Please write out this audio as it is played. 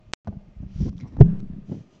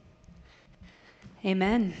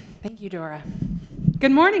Amen. Thank you, Dora.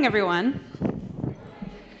 Good morning, everyone.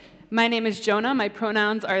 My name is Jonah. My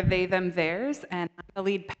pronouns are they, them, theirs, and I'm the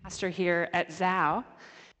lead pastor here at Zao.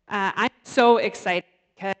 I'm so excited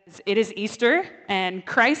because it is Easter and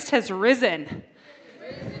Christ has risen.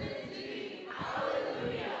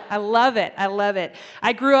 I love it. I love it.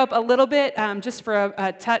 I grew up a little bit, just for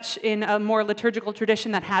a touch, in a more liturgical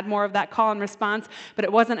tradition that had more of that call and response, but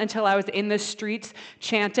it wasn't until I was in the streets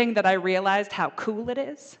chanting that I realized how cool it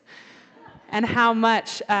is and how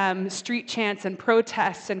much street chants and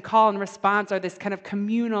protests and call and response are this kind of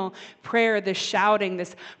communal prayer, this shouting,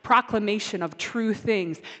 this proclamation of true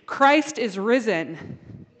things. Christ is risen.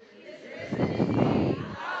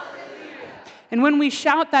 And when we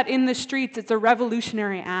shout that in the streets, it's a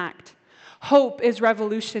revolutionary act. Hope is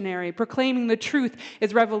revolutionary. Proclaiming the truth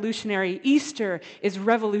is revolutionary. Easter is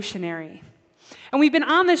revolutionary. And we've been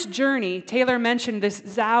on this journey. Taylor mentioned this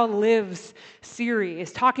Zao Lives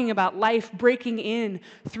series, talking about life breaking in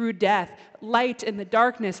through death, light in the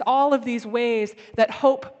darkness, all of these ways that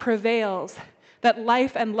hope prevails, that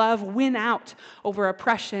life and love win out over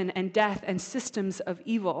oppression and death and systems of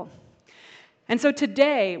evil. And so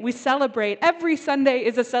today we celebrate, every Sunday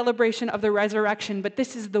is a celebration of the resurrection, but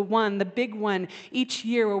this is the one, the big one, each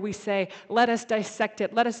year where we say, let us dissect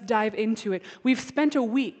it, let us dive into it. We've spent a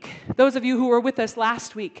week, those of you who were with us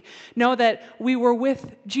last week know that we were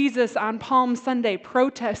with Jesus on Palm Sunday,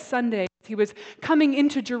 Protest Sunday. He was coming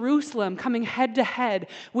into Jerusalem, coming head to head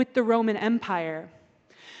with the Roman Empire.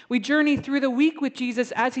 We journey through the week with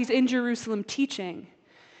Jesus as he's in Jerusalem teaching.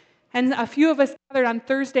 And a few of us gathered on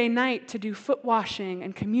Thursday night to do foot washing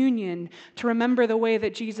and communion, to remember the way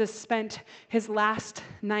that Jesus spent his last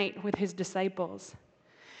night with his disciples.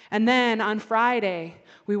 And then on Friday,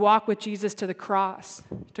 we walk with Jesus to the cross,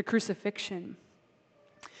 to crucifixion.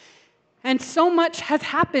 And so much has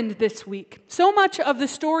happened this week. So much of the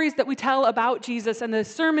stories that we tell about Jesus and the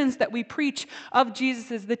sermons that we preach of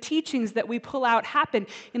Jesus, the teachings that we pull out, happen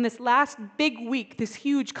in this last big week, this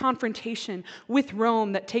huge confrontation with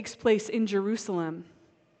Rome that takes place in Jerusalem.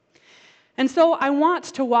 And so I want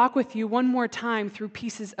to walk with you one more time through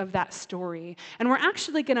pieces of that story. And we're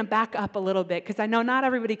actually going to back up a little bit because I know not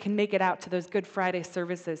everybody can make it out to those Good Friday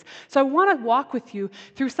services. So I want to walk with you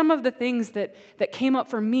through some of the things that came up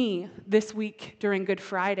for me this week during Good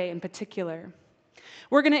Friday in particular.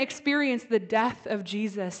 We're going to experience the death of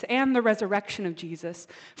Jesus and the resurrection of Jesus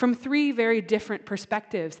from three very different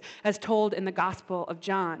perspectives as told in the Gospel of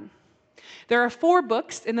John. There are 4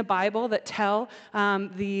 books in the Bible that tell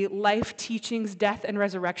the life, teachings, death, and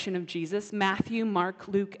resurrection of Jesus: Matthew, Mark,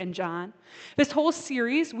 Luke, and John. This whole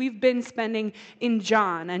series we've been spending in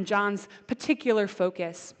John and John's particular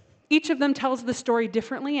focus. Each of them tells the story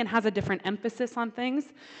differently and has a different emphasis on things.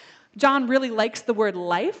 John really likes the word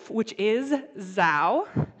life, which is Zao.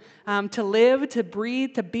 To live, to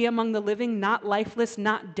breathe, to be among the living, not lifeless,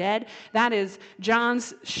 not dead. That is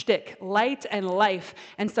John's shtick, light and life.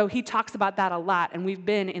 And so he talks about that a lot. And we've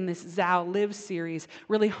been in this Zao Live series,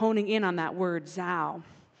 really honing in on that word, Zao,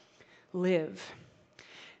 live.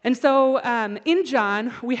 And so in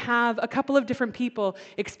John, we have a couple of different people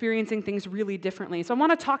experiencing things really differently. So I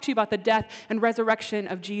want to talk to you about the death and resurrection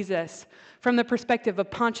of Jesus from the perspective of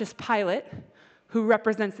Pontius Pilate, who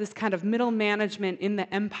represents this kind of middle management in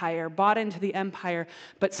the empire, bought into the empire,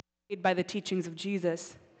 but swayed by the teachings of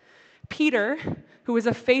Jesus. Peter, who is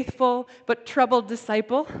a faithful but troubled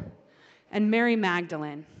disciple, and Mary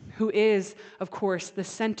Magdalene, who is, of course, the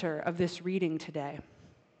center of this reading today.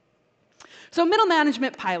 So middle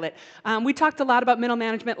management, Pilate. We talked a lot about middle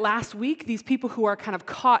management last week, these people who are kind of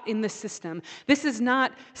caught in the system. This is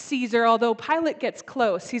not Caesar, although Pilate gets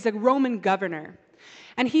close. He's a Roman governor.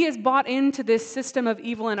 And he is bought into this system of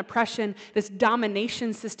evil and oppression, this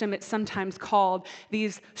domination system it's sometimes called,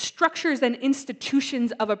 these structures and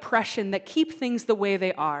institutions of oppression that keep things the way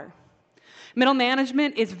they are. Middle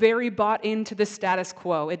management is very bought into the status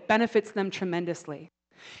quo. It benefits them tremendously.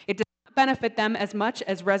 It does not benefit them as much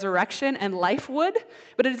as resurrection and life would,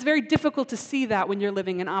 but it is very difficult to see that when you're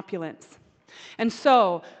living in opulence. And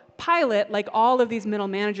so Pilate, like all of these middle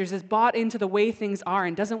managers, is bought into the way things are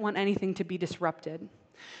and doesn't want anything to be disrupted.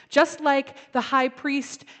 Just like the high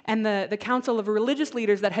priest and the council of religious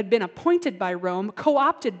leaders that had been appointed by Rome,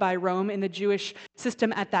 co-opted by Rome in the Jewish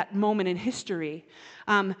system at that moment in history,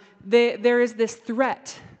 there is this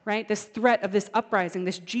threat, right? This threat of this uprising,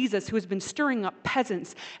 this Jesus who has been stirring up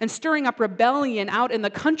peasants and stirring up rebellion out in the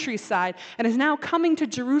countryside and is now coming to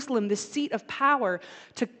Jerusalem, this seat of power,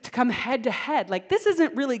 to come head to head. Like, this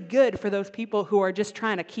isn't really good for those people who are just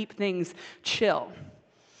trying to keep things chill.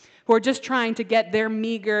 who are just trying to get their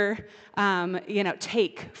meager,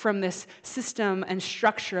 take from this system and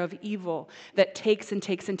structure of evil that takes and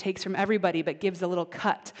takes and takes from everybody, but gives a little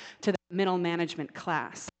cut to the middle management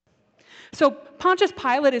class. So Pontius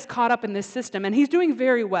Pilate is caught up in this system, and he's doing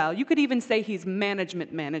very well. You could even say he's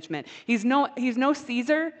management. He's no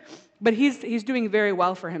Caesar, but he's doing very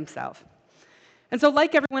well for himself. And so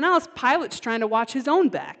like everyone else, Pilate's trying to watch his own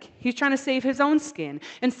back. He's trying to save his own skin.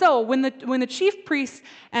 And so when the chief priests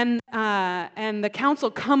and the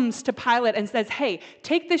council comes to Pilate and says, hey,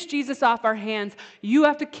 take this Jesus off our hands. You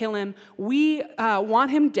have to kill him. We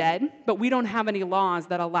want him dead, but we don't have any laws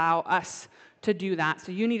that allow us to do that.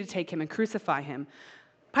 So you need to take him and crucify him.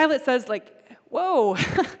 Pilate says, whoa,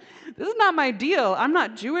 this is not my deal. I'm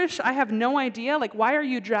not Jewish. I have no idea. Why are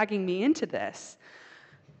you dragging me into this?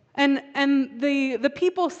 And the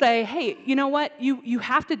people say, hey, you know what? You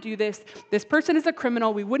have to do this. This person is a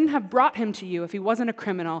criminal. We wouldn't have brought him to you if he wasn't a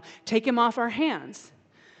criminal. Take him off our hands.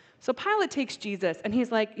 So Pilate takes Jesus, and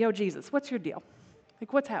he's like, yo, Jesus, what's your deal?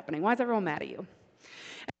 What's happening? Why is everyone mad at you?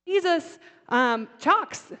 And Jesus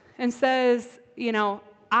talks and says,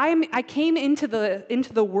 I came into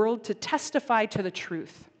the world to testify to the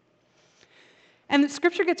truth. And the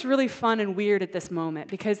scripture gets really fun and weird at this moment,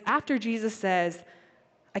 because after Jesus says,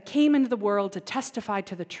 I came into the world to testify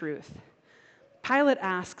to the truth, Pilate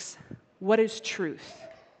asks, what is truth?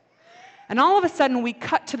 And all of a sudden, we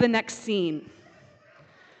cut to the next scene.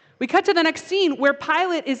 We cut to the next scene where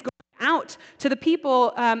Pilate is going out to the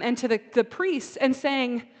people and to the priests and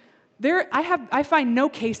saying, I find no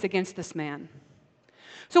case against this man.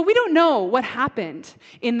 So we don't know what happened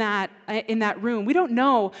in that room. We don't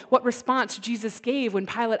know what response Jesus gave when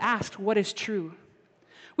Pilate asked, what is true?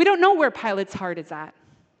 We don't know where Pilate's heart is at.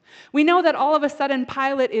 We know that all of a sudden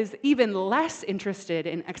Pilate is even less interested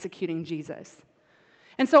in executing Jesus.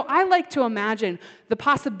 And so I like to imagine the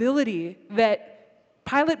possibility that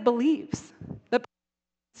Pilate believes, that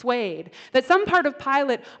Pilate is swayed, that some part of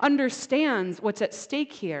Pilate understands what's at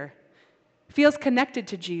stake here, feels connected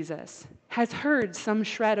to Jesus, has heard some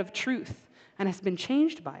shred of truth, and has been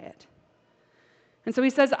changed by it. And so he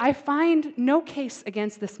says, I find no case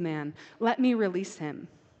against this man. Let me release him.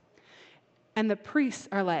 And the priests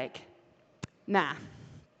are like, nah,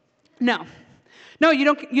 no, you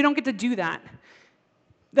don't get to do that.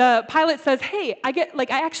 The Pilate says, hey, I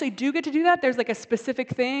actually do get to do that. There's a specific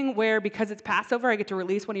thing where, because it's Passover, I get to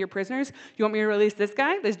release one of your prisoners. You want me to release this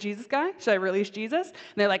guy, this Jesus guy? Should I release Jesus? And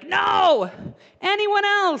they're like, no, anyone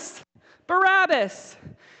else, Barabbas.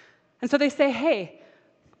 And so they say, hey,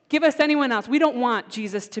 give us anyone else. We don't want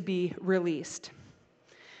Jesus to be released.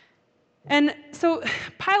 And so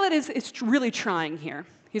Pilate is really trying here.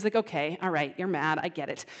 He's like, okay, all right, you're mad, I get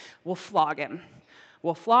it. We'll flog him.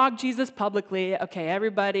 We'll flog Jesus publicly. Okay,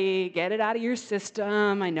 everybody, get it out of your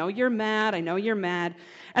system. I know you're mad.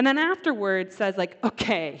 And then afterwards says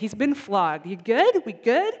okay, he's been flogged. You good? We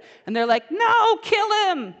good? And they're like, no, kill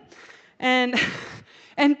him. And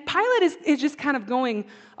Pilate is just kind of going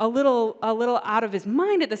a little out of his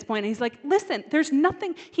mind at this point. And he's like, listen, there's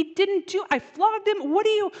nothing he didn't do. I flogged him.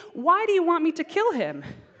 Why do you want me to kill him?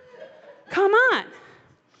 Come on.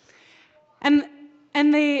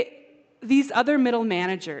 And these other middle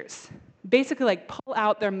managers basically pull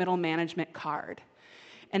out their middle management card.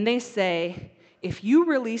 And they say, if you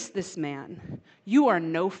release this man, you are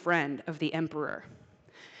no friend of the emperor.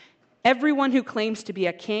 Everyone who claims to be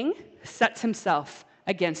a king sets himself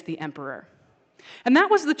against the emperor. And that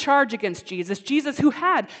was the charge against Jesus. Jesus, who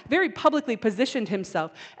had very publicly positioned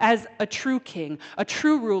himself as a true king, a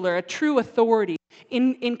true ruler, a true authority,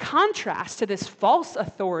 in contrast to this false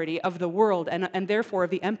authority of the world and therefore of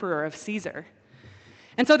the emperor, of Caesar.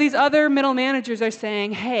 And so these other middle managers are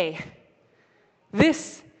saying, hey,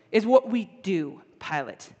 this is what we do,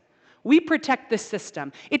 Pilate. We protect this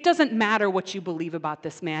system. It doesn't matter what you believe about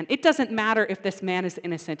this man. It doesn't matter if this man is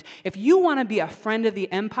innocent. If you want to be a friend of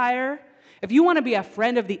the empire, if you want to be a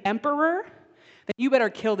friend of the emperor, then you better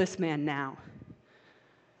kill this man now.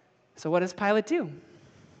 So what does Pilate do?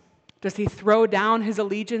 Does he throw down his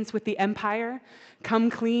allegiance with the empire, come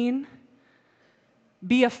clean,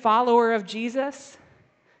 be a follower of Jesus,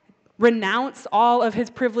 renounce all of his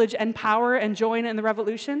privilege and power, and join in the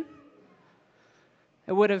revolution?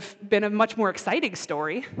 It would have been a much more exciting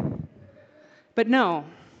story. But no,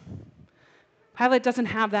 Pilate doesn't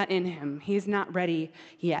have that in him. He's not ready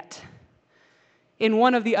yet. In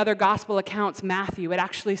one of the other gospel accounts, Matthew, it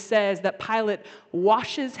actually says that Pilate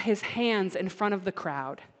washes his hands in front of the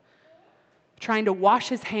crowd, trying to wash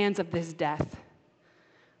his hands of this death.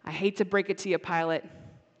 I hate to break it to you, Pilate.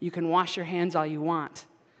 You can wash your hands all you want,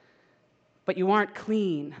 but you aren't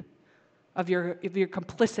clean of your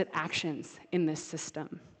complicit actions in this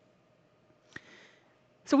system.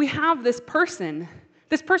 So we have this person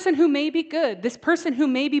who may be good, this person who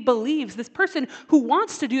maybe believes, this person who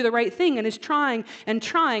wants to do the right thing and is trying,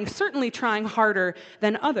 certainly trying harder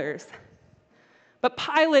than others. But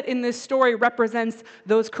Pilate in this story represents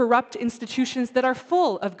those corrupt institutions that are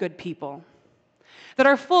full of good people, that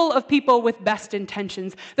are full of people with best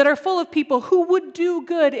intentions, that are full of people who would do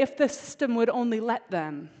good if the system would only let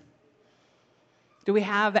them. Do we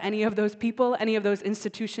have any of those people, any of those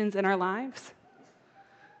institutions in our lives?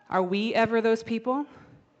 Are we ever those people?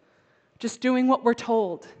 Just doing what we're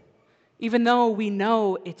told, even though we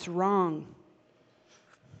know it's wrong.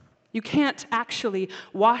 You can't actually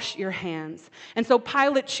wash your hands. And so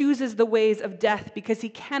Pilate chooses the ways of death because he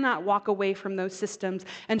cannot walk away from those systems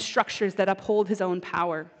and structures that uphold his own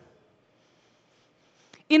power.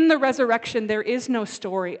 In the resurrection, there is no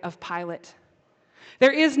story of Pilate.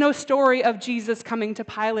 There is no story of Jesus coming to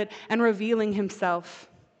Pilate and revealing himself.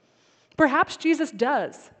 Perhaps Jesus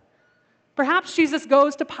does. Perhaps Jesus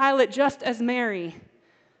goes to Pilate just as Mary,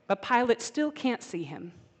 but Pilate still can't see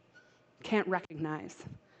him, can't recognize.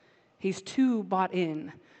 He's too bought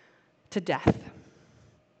in to death.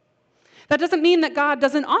 That doesn't mean that God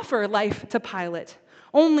doesn't offer life to Pilate,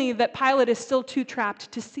 only that Pilate is still too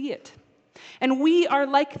trapped to see it. And we are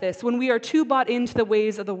like this when we are too bought into the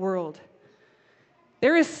ways of the world.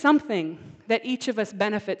 There is something that each of us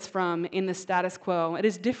benefits from in the status quo. It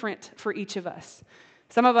is different for each of us.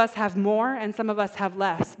 Some of us have more and some of us have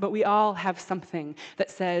less, but we all have something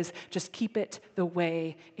that says, just keep it the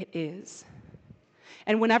way it is.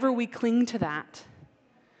 And whenever we cling to that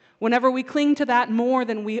more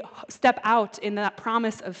than we step out in that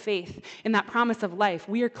promise of faith, in that promise of life,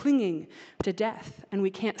 we are clinging to death, and we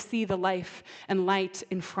can't see the life and light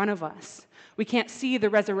in front of us. We can't see the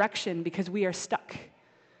resurrection because we are stuck.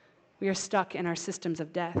 We are stuck in our systems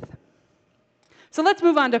of death. So let's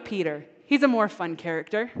move on to Peter. He's a more fun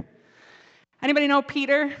character. Anybody know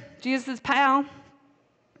Peter, Jesus' pal?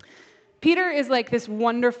 Peter is like this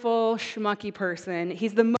wonderful, schmucky person.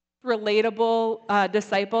 He's the most relatable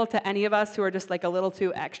disciple to any of us who are just like a little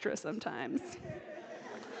too extra sometimes.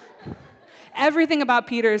 Everything about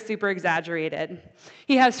Peter is super exaggerated.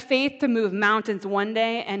 He has faith to move mountains one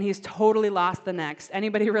day, and he's totally lost the next.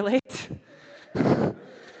 Anybody relate?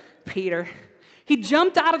 Peter. He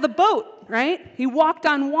jumped out of the boat, right? He walked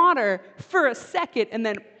on water for a second, and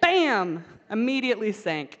then bam, immediately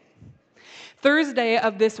sank. Thursday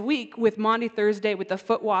of this week, with Maundy Thursday, with the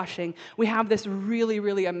foot washing, we have this really,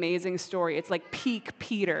 really amazing story. It's like peak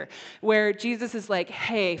Peter, where Jesus is like,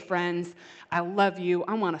 hey, friends, I love you.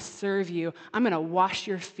 I want to serve you. I'm going to wash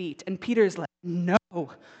your feet. And Peter's like, no,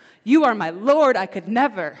 you are my Lord. I could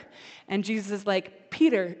never. And Jesus is like,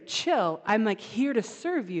 Peter, chill. I'm like here to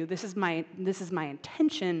serve you. This is my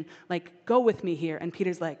intention. Like, go with me here. And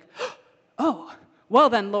Peter's like, oh, well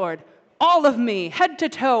then, Lord, all of me, head to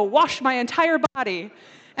toe, wash my entire body.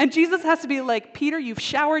 And Jesus has to be like, Peter, you've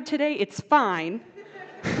showered today, it's fine.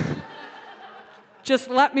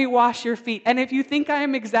 Just let me wash your feet. And if you think I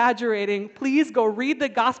am exaggerating, please go read the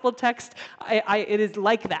gospel text. It is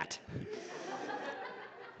like that.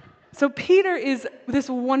 So Peter is this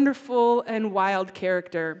wonderful and wild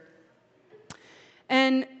character.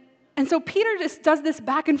 And so Peter just does this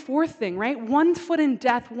back and forth thing, right? 1 foot in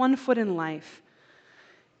death, 1 foot in life.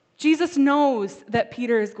 Jesus knows that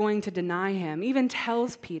Peter is going to deny him, even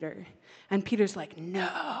tells Peter. And Peter's like,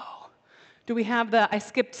 no. Do we have I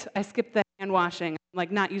skipped the hand washing. I'm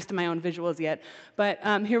like not used to my own visuals yet. But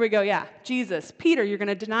here we go, yeah. Jesus, Peter, you're going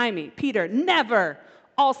to deny me. Peter, never.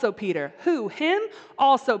 Also Peter. Who? Him?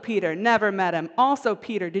 Also Peter. Never met him. Also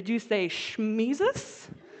Peter. Did you say Shmeezus?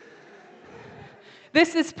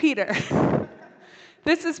 This is Peter.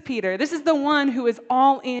 This is Peter. This is the one who is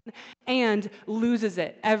all in and loses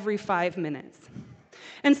it every 5 minutes.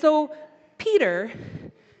 And so Peter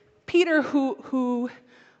who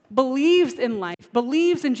believes in life,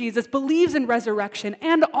 believes in Jesus, believes in resurrection,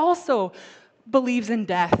 and also believes in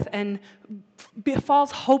death and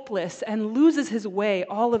falls hopeless and loses his way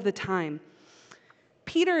all of the time.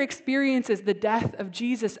 Peter experiences the death of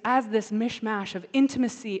Jesus as this mishmash of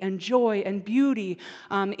intimacy and joy and beauty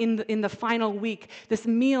in the final week, this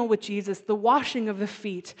meal with Jesus, the washing of the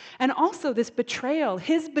feet, and also this betrayal,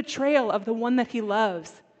 his betrayal of the one that he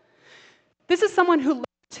loves. This is someone who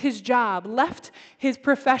left his job, left his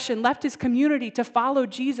profession, left his community to follow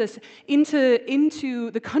Jesus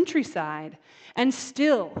into the countryside. And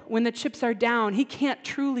still, when the chips are down, he can't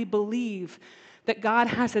truly believe that God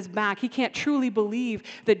has his back. He can't truly believe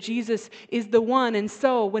that Jesus is the one. And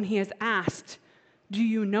so when he is asked, do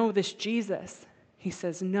you know this Jesus? He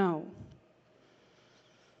says, no.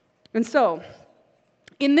 And so,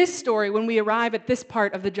 in this story, when we arrive at this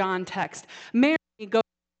part of the John text, Mary goes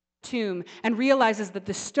to the tomb and realizes that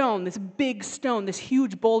the stone, this big stone, this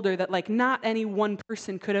huge boulder that like not any one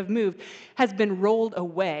person could have moved, has been rolled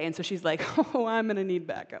away. And so she's like, oh, I'm going to need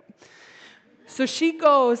backup. So she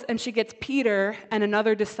goes and she gets Peter and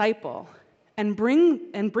another disciple and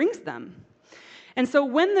brings them. And so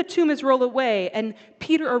when the tomb is rolled away and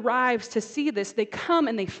Peter arrives to see this, they come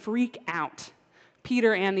and they freak out.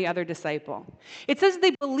 Peter and the other disciple. It says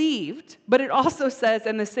they believed, but it also says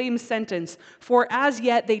in the same sentence, for as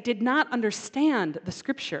yet they did not understand the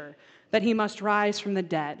scripture that he must rise from the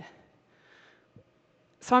dead.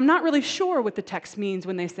 So I'm not really sure what the text means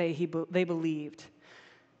when they say they believed.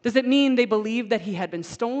 Does it mean they believed that he had been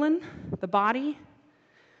stolen, the body?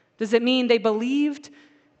 Does it mean they believed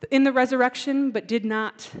in the resurrection but did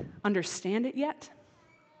not understand it yet?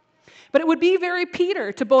 But it would be very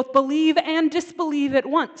Peter to both believe and disbelieve at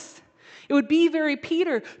once. It would be very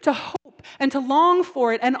Peter to hope and to long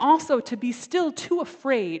for it and also to be still too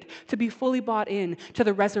afraid to be fully bought in to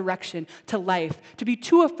the resurrection, to life, to be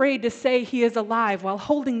too afraid to say he is alive while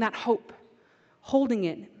holding that hope, holding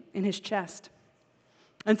it in his chest.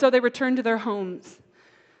 And so they return to their homes.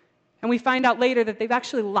 And we find out later that they've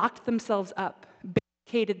actually locked themselves up,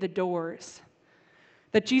 barricaded the doors.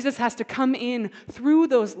 That Jesus has to come in through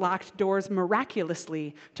those locked doors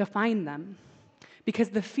miraculously to find them because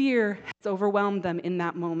the fear has overwhelmed them in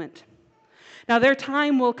that moment. Now, their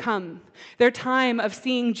time will come. Their time of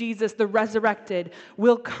seeing Jesus, the resurrected,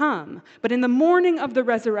 will come. But in the morning of the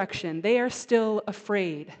resurrection, they are still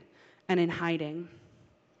afraid and in hiding.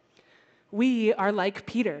 We are like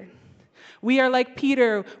Peter. We are like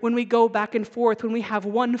Peter when we go back and forth, when we have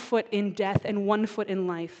one foot in death and one foot in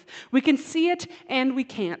life. We can see it and we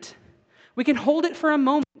can't. We can hold it for a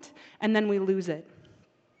moment and then we lose it.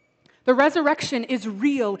 The resurrection is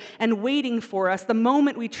real and waiting for us the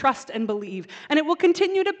moment we trust and believe, and it will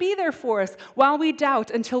continue to be there for us while we doubt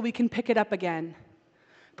until we can pick it up again.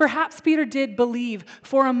 Perhaps Peter did believe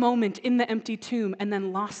for a moment in the empty tomb and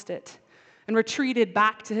then lost it and retreated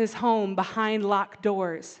back to his home behind locked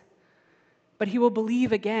doors. But he will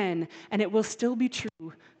believe again, and it will still be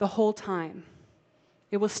true the whole time.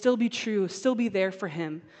 It will still be true, still be there for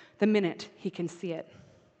him the minute he can see it.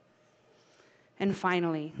 And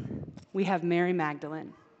finally, we have Mary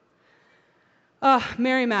Magdalene.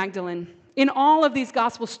 Mary Magdalene. In all of these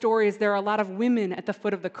gospel stories, there are a lot of women at the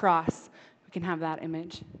foot of the cross. We can have that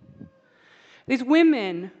image. These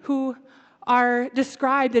women who are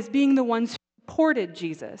described as being the ones who supported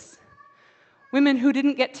Jesus. Women who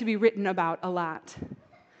didn't get to be written about a lot.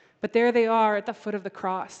 But there they are at the foot of the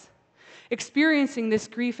cross, experiencing this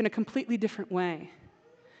grief in a completely different way.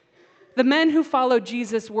 The men who followed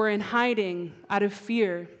Jesus were in hiding out of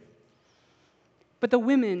fear. But the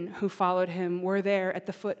women who followed him were there at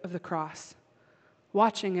the foot of the cross,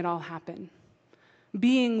 watching it all happen,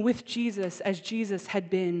 being with Jesus as Jesus had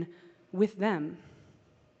been with them.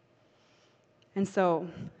 And so,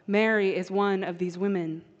 Mary is one of these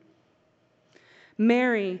women.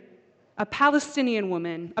 Mary, a Palestinian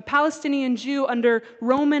woman, a Palestinian Jew under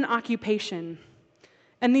Roman occupation.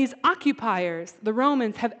 And these occupiers, the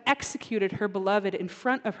Romans, have executed her beloved in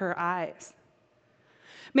front of her eyes.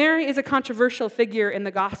 Mary is a controversial figure in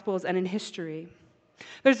the Gospels and in history.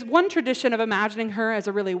 There's one tradition of imagining her as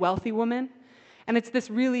a really wealthy woman, and it's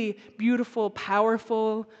this really beautiful,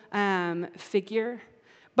 powerful figure.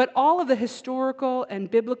 But all of the historical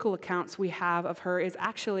and biblical accounts we have of her is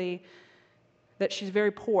actually that she's very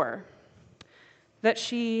poor, that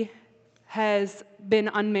she has been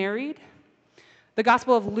unmarried. The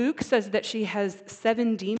Gospel of Luke says that she has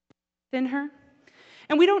 7 demons in her.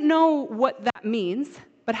 And we don't know what that means,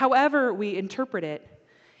 but however we interpret it,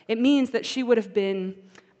 it means that she would have been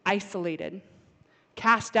isolated,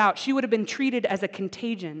 cast out. She would have been treated as a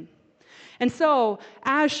contagion. And so,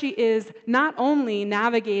 as she is not only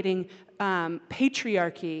navigating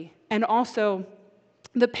patriarchy and also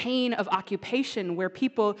the pain of occupation, where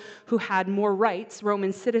people who had more rights,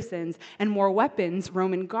 Roman citizens, and more weapons,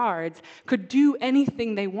 Roman guards, could do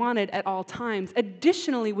anything they wanted at all times.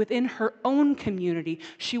 Additionally, within her own community,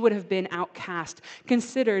 she would have been outcast,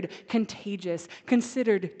 considered contagious,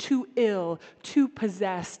 considered too ill, too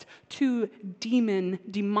possessed, too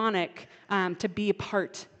demonic to be a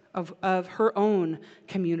part of her own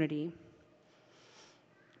community.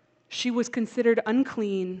 She was considered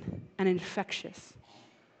unclean and infectious.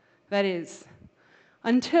 That is,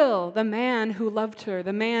 until the man who loved her,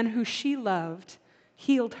 the man who she loved,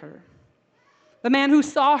 healed her. The man who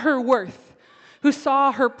saw her worth, who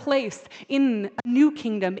saw her place in a new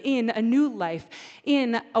kingdom, in a new life,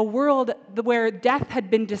 in a world where death had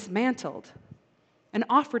been dismantled, and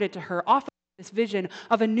offered it to her, offered this vision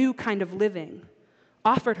of a new kind of living,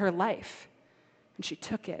 offered her life, and she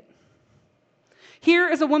took it. Here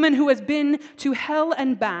is a woman who has been to hell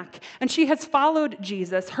and back, and she has followed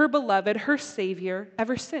Jesus, her beloved, her Savior,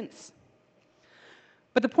 ever since.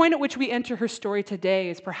 But the point at which we enter her story today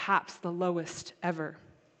is perhaps the lowest ever.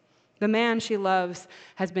 The man she loves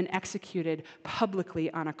has been executed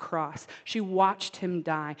publicly on a cross. She watched him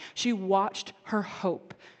die. She watched her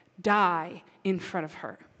hope die in front of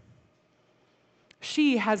her.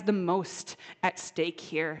 She has the most at stake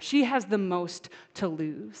here. She has the most to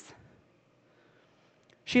lose.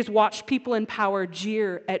 She has watched people in power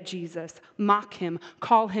jeer at Jesus, mock him,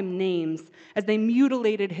 call him names as they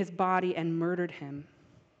mutilated his body and murdered him.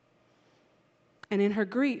 And in her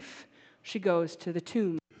grief, she goes to the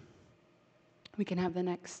tomb. We can have the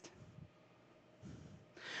next.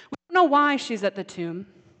 We don't know why she's at the tomb.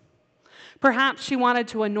 Perhaps she wanted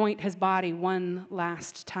to anoint his body one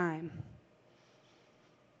last time.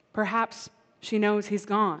 Perhaps she knows he's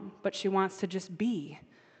gone, but she wants to just be,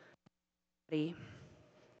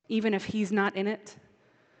 even if he's not in it,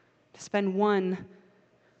 to spend one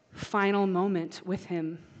final moment with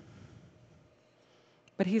him.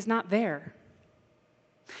 But he's not there.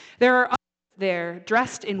 There are others there,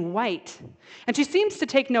 dressed in white, and she seems to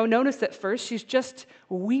take no notice at first. She's just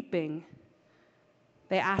weeping.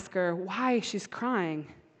 They ask her why she's crying,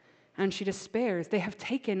 and she despairs. They have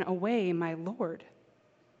taken away my Lord.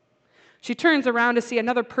 She turns around to see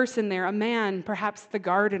another person there, a man, perhaps the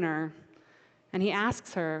gardener, and he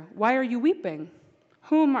asks her, "Why are you weeping?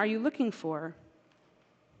 Whom are you looking for?"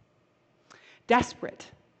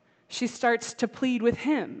 Desperate, she starts to plead with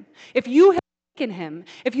him. If you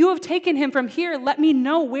have taken him from here, let me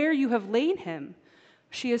know where you have laid him.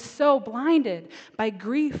 She is so blinded by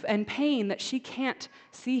grief and pain that she can't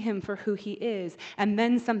see him for who he is. And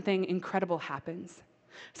then something incredible happens.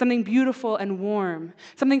 Something beautiful and warm,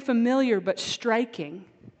 something familiar but striking.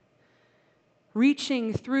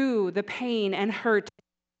 Reaching through the pain and hurt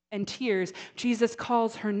and tears, Jesus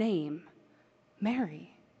calls her name,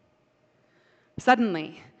 Mary.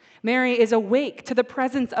 Suddenly, Mary is awake to the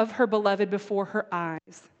presence of her beloved before her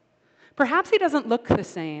eyes. Perhaps he doesn't look the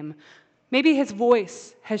same. Maybe his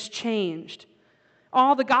voice has changed.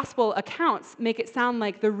 All the gospel accounts make it sound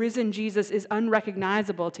like the risen Jesus is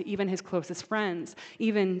unrecognizable to even his closest friends,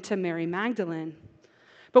 even to Mary Magdalene.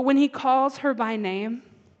 But when he calls her by name,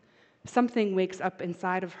 something wakes up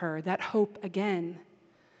inside of her, that hope again,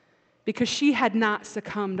 because she had not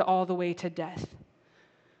succumbed all the way to death.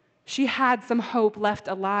 She had some hope left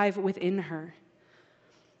alive within her.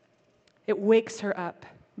 It wakes her up.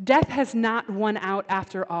 Death has not won out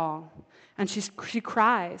after all. And she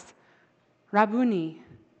cries, "Rabboni,"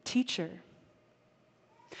 teacher.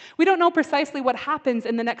 We don't know precisely what happens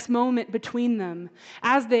in the next moment between them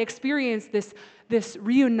as they experience this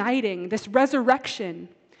reuniting, this resurrection.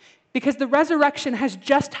 Because the resurrection has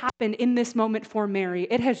just happened in this moment for Mary.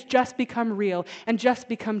 It has just become real and just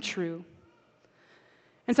become true.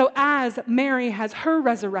 And so as Mary has her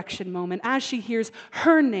resurrection moment, as she hears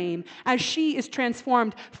her name, as she is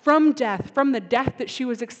transformed from death, from the death that she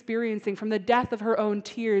was experiencing, from the death of her own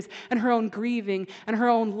tears and her own grieving and her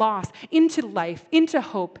own loss, into life, into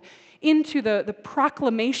hope, into the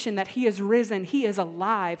proclamation that he is risen, he is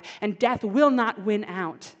alive, and death will not win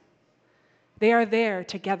out. They are there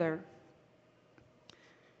together.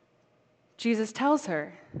 Jesus tells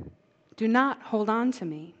her, "Do not hold on to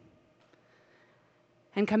me,"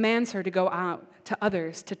 and commands her to go out to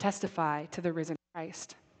others to testify to the risen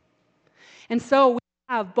Christ. And so we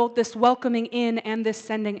have both this welcoming in and this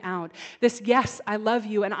sending out. This, yes, I love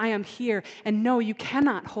you and I am here. And no, you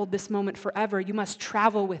cannot hold this moment forever. You must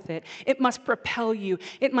travel with it. It must propel you.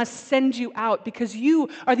 It must send you out because you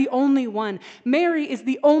are the only one. Mary is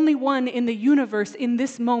the only one in the universe in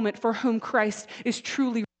this moment for whom Christ is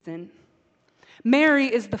truly risen.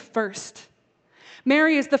 Mary is the first.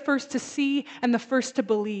 Mary is the first to see and the first to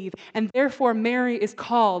believe, and therefore Mary is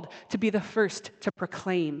called to be the first to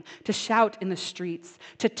proclaim, to shout in the streets,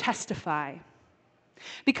 to testify.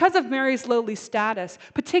 Because of Mary's lowly status,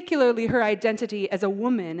 particularly her identity as a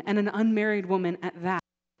woman and an unmarried woman at that,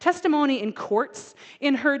 testimony in courts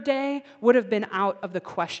in her day would have been out of the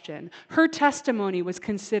question. Her testimony was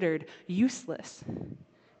considered useless.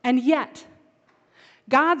 And yet,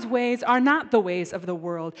 God's ways are not the ways of the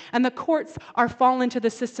world, and the courts are fallen to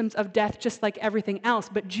the systems of death just like everything else.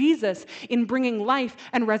 But Jesus, in bringing life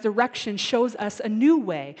and resurrection, shows us a new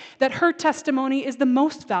way, that her testimony is the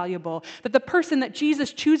most valuable, that the person that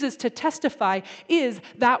Jesus chooses to testify is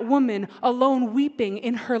that woman alone weeping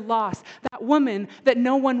in her loss, that woman that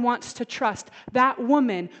no one wants to trust, that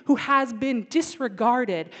woman who has been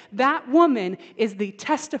disregarded. That woman is the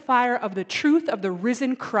testifier of the truth of the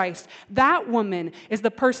risen Christ. That woman is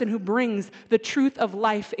the person who brings the truth of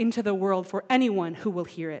life into the world for anyone who will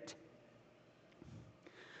hear it.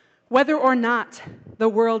 Whether or not the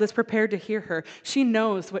world is prepared to hear her, she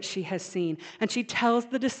knows what she has seen, and she tells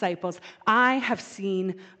the disciples, "I have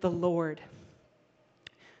seen the Lord."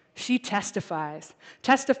 She testifies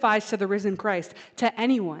to the risen Christ, to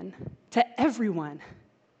anyone, to everyone.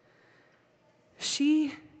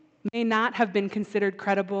 She may not have been considered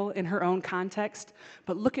credible in her own context,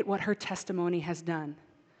 but look at what her testimony has done.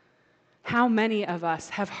 How many of us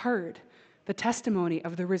have heard the testimony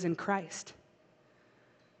of the risen Christ?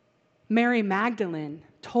 Mary Magdalene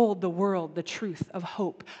told the world the truth of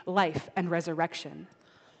hope, life, and resurrection.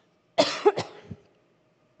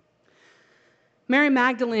 Mary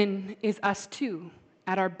Magdalene is us too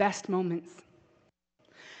at our best moments.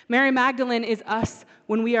 Mary Magdalene is us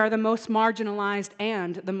when we are the most marginalized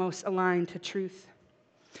and the most aligned to truth.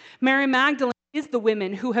 Mary Magdalene is the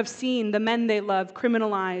women who have seen the men they love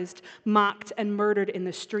criminalized, mocked, and murdered in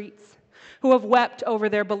the streets, who have wept over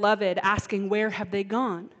their beloved, asking, "Where have they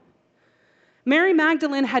gone?" Mary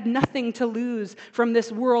Magdalene had nothing to lose from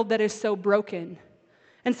this world that is so broken.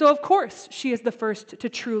 And so, of course, she is the first to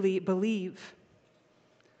truly believe.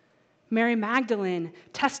 Mary Magdalene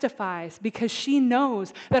testifies because she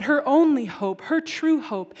knows that her only hope, her true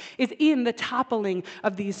hope, is in the toppling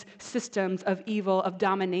of these systems of evil, of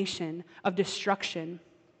domination, of destruction.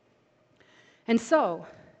 And so,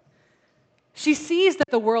 she sees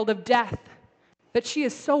that the world of death that she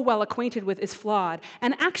is so well acquainted with is flawed,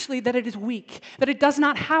 and actually that it is weak, that it does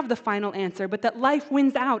not have the final answer, but that life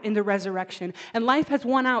wins out in the resurrection, and life has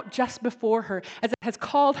won out just before her, as it has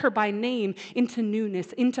called her by name into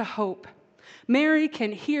newness, into hope. Mary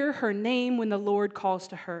can hear her name when the Lord calls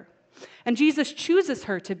to her, and Jesus chooses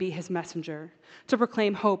her to be his messenger, to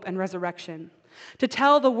proclaim hope and resurrection, to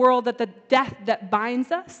tell the world that the death that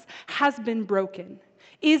binds us has been broken,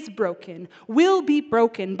 is broken, will be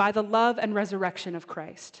broken by the love and resurrection of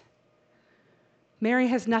Christ. Mary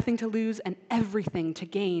has nothing to lose and everything to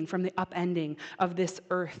gain from the upending of this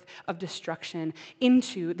earth of destruction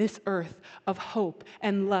into this earth of hope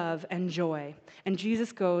and love and joy. And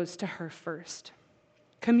Jesus goes to her first.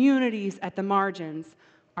 Communities at the margins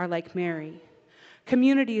are like Mary.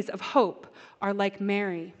 Communities of hope are like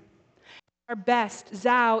Mary. Our best,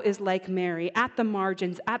 Zhao is like Mary, at the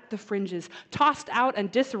margins, at the fringes, tossed out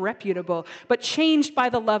and disreputable, but changed by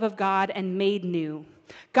the love of God and made new.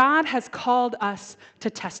 God has called us to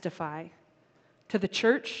testify to the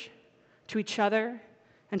church, to each other,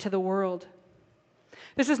 and to the world.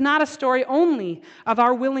 This is not a story only of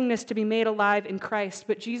our willingness to be made alive in Christ,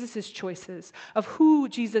 but Jesus' choices, of who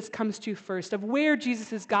Jesus comes to first, of where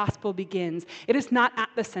Jesus' gospel begins. It is not at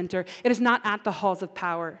the center. It is not at the halls of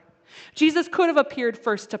power. Jesus could have appeared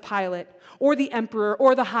first to Pilate, or the emperor,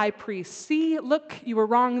 or the high priest. See, look, you were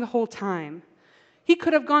wrong the whole time. He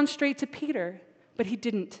could have gone straight to Peter, but he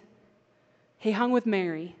didn't. He hung with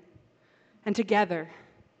Mary, and together,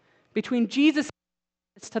 between Jesus'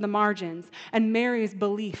 to the margins and Mary's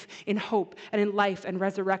belief in hope and in life and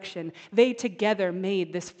resurrection, they together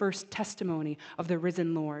made this first testimony of the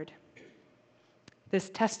risen Lord. This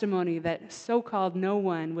testimony that so-called no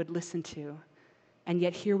one would listen to. And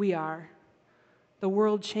yet here we are. The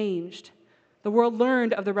world changed. The world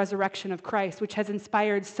learned of the resurrection of Christ, which has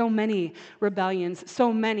inspired so many rebellions,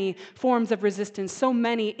 so many forms of resistance, so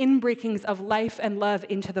many inbreakings of life and love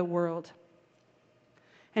into the world.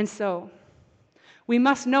 And so, we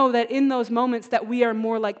must know that in those moments that we are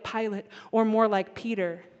more like Pilate or more like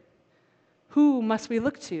Peter, who must we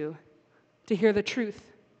look to hear the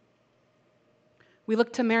truth? We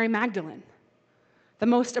look to Mary Magdalene, the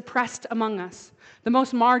most oppressed among us, the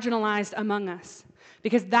most marginalized among us,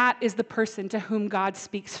 because that is the person to whom God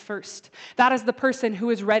speaks first. That is the person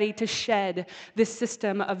who is ready to shed this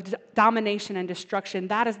system of domination and destruction.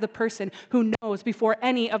 That is the person who knows before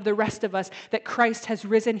any of the rest of us that Christ has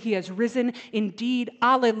risen. He has risen indeed.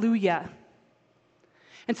 Alleluia.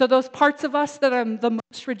 And so those parts of us that are the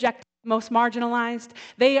most rejected, most marginalized,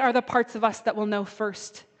 they are the parts of us that will know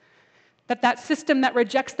first that that system that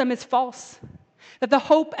rejects them is false. That the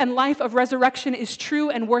hope and life of resurrection is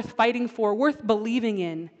true and worth fighting for, worth believing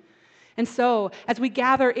in. And so, as we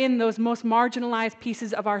gather in those most marginalized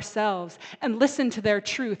pieces of ourselves and listen to their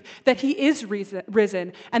truth, that he is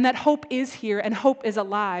risen, and that hope is here and hope is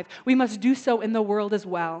alive, we must do so in the world as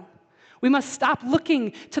well. We must stop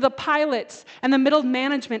looking to the Pilates and the middle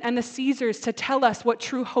management and the Caesars to tell us what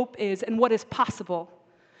true hope is and what is possible.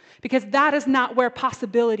 Because that is not where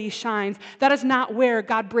possibility shines. That is not where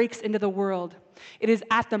God breaks into the world. It is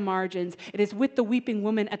at the margins. It is with the weeping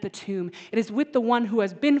woman at the tomb. It is with the one who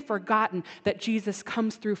has been forgotten that Jesus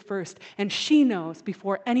comes through first. And she knows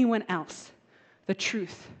before anyone else the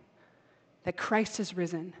truth that Christ is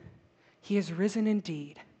risen. He is risen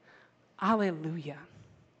indeed. Alleluia.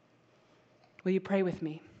 Will you pray with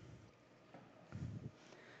me?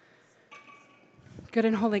 Good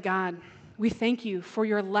and holy God, we thank you for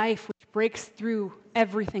your life which breaks through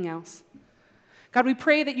everything else. God, we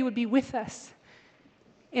pray that you would be with us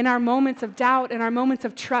in our moments of doubt and our moments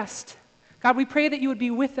of trust. God, we pray that you would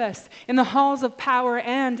be with us in the halls of power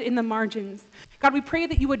and in the margins. God, we pray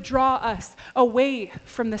that you would draw us away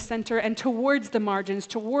from the center and towards the margins,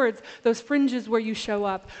 towards those fringes where you show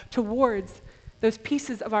up, towards those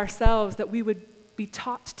pieces of ourselves that we would be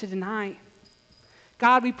taught to deny.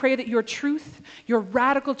 God, we pray that your truth, your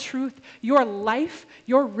radical truth, your life,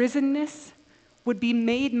 your risenness would be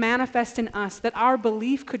made manifest in us, that our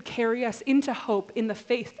belief could carry us into hope in the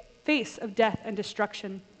face of death and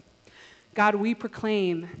destruction. God, we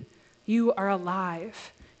proclaim, you are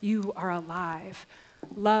alive. You are alive.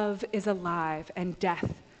 Love is alive, and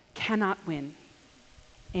death cannot win.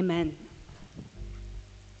 Amen.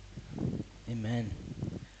 Amen.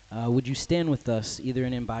 Would you stand with us, either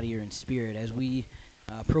in body or in spirit, as we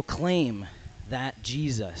proclaim that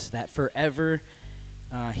Jesus, that forever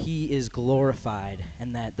he is glorified,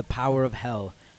 and that the power of hell